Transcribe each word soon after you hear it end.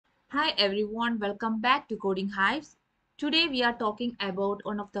Hi everyone, welcome back to Coding Hives. Today we are talking about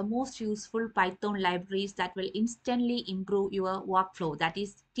one of the most useful Python libraries that will instantly improve your workflow, that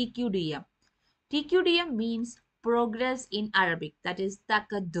is tqdm. tqdm means progress in Arabic, that is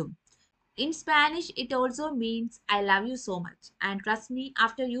taqdm. In Spanish, it also means I love you so much, and trust me,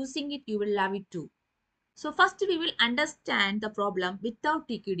 after using it, you will love it too. So first we will understand the problem without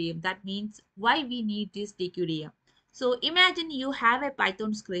tqdm. That means why we need this tqdm. So imagine you have a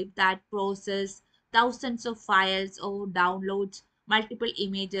Python script that processes thousands of files or downloads multiple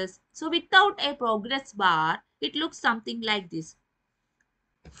images. So without a progress bar, it looks something like this.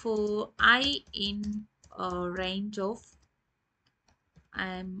 For I in a range of, I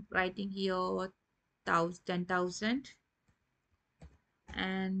am writing here 10,000,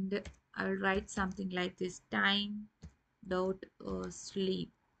 and I'll write something like this: time dot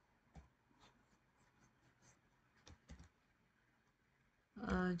sleep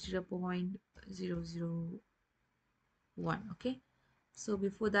 0.001. Okay, so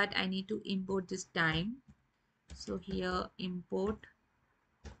before that I need to import this time. So here import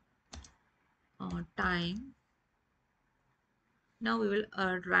time. Now we will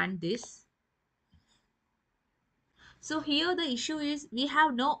run this. So here the issue is we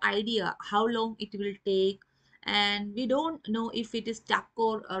have no idea how long it will take, and we don't know if it is stuck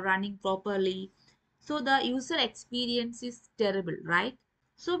or running properly. So the user experience is terrible, right?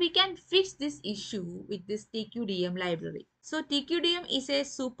 So we can fix this issue with this tqdm library. So tqdm is a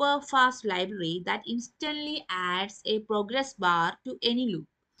super fast library that instantly adds a progress bar to any loop.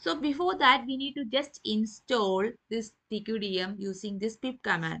 So before that, we need to just install this tqdm using this pip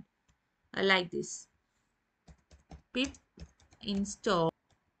command, like this: pip install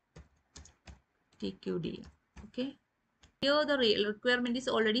tqdm. Okay, here the requirement is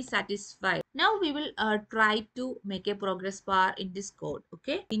already satisfied. Now we will try to make a progress bar in this code.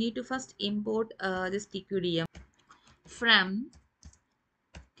 Okay, we need to first import this tqdm. From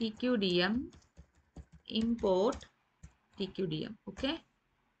tqdm import tqdm. Okay,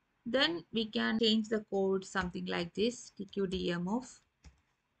 then we can change the code something like this: tqdm of.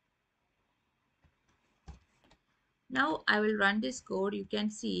 Now I will run this code. You can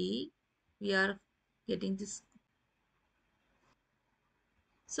see we are getting this.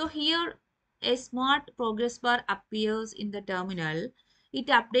 So here a smart progress bar appears in the terminal. It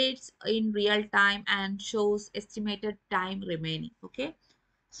updates in real time and shows estimated time remaining. Okay.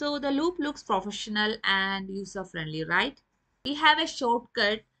 So the loop looks professional and user friendly, right? We have a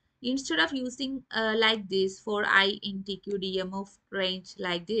shortcut. Instead of using like this for I in tqdm of range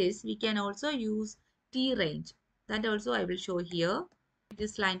like this, we can also use t range. That also I will show here.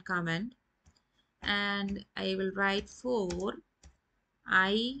 This line comment, and I will write for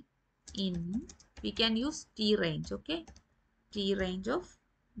I in, we can use t range. Okay, t range of,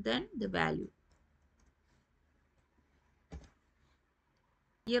 then the value.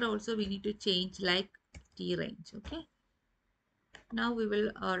 Here also we need to change like t range. Okay, now we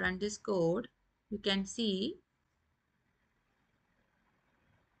will run this code. You can see.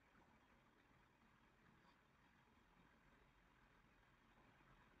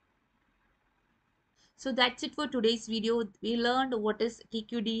 So that's it for today's video. We learned what is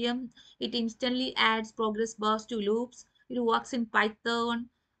tqdm. It instantly adds progress bars to loops. It works in Python,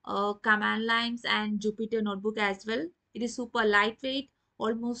 command lines, and Jupyter Notebook as well. It is super lightweight,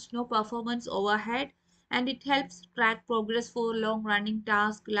 almost no performance overhead, and it helps track progress for long running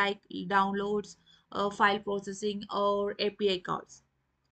tasks like downloads, file processing, or API calls.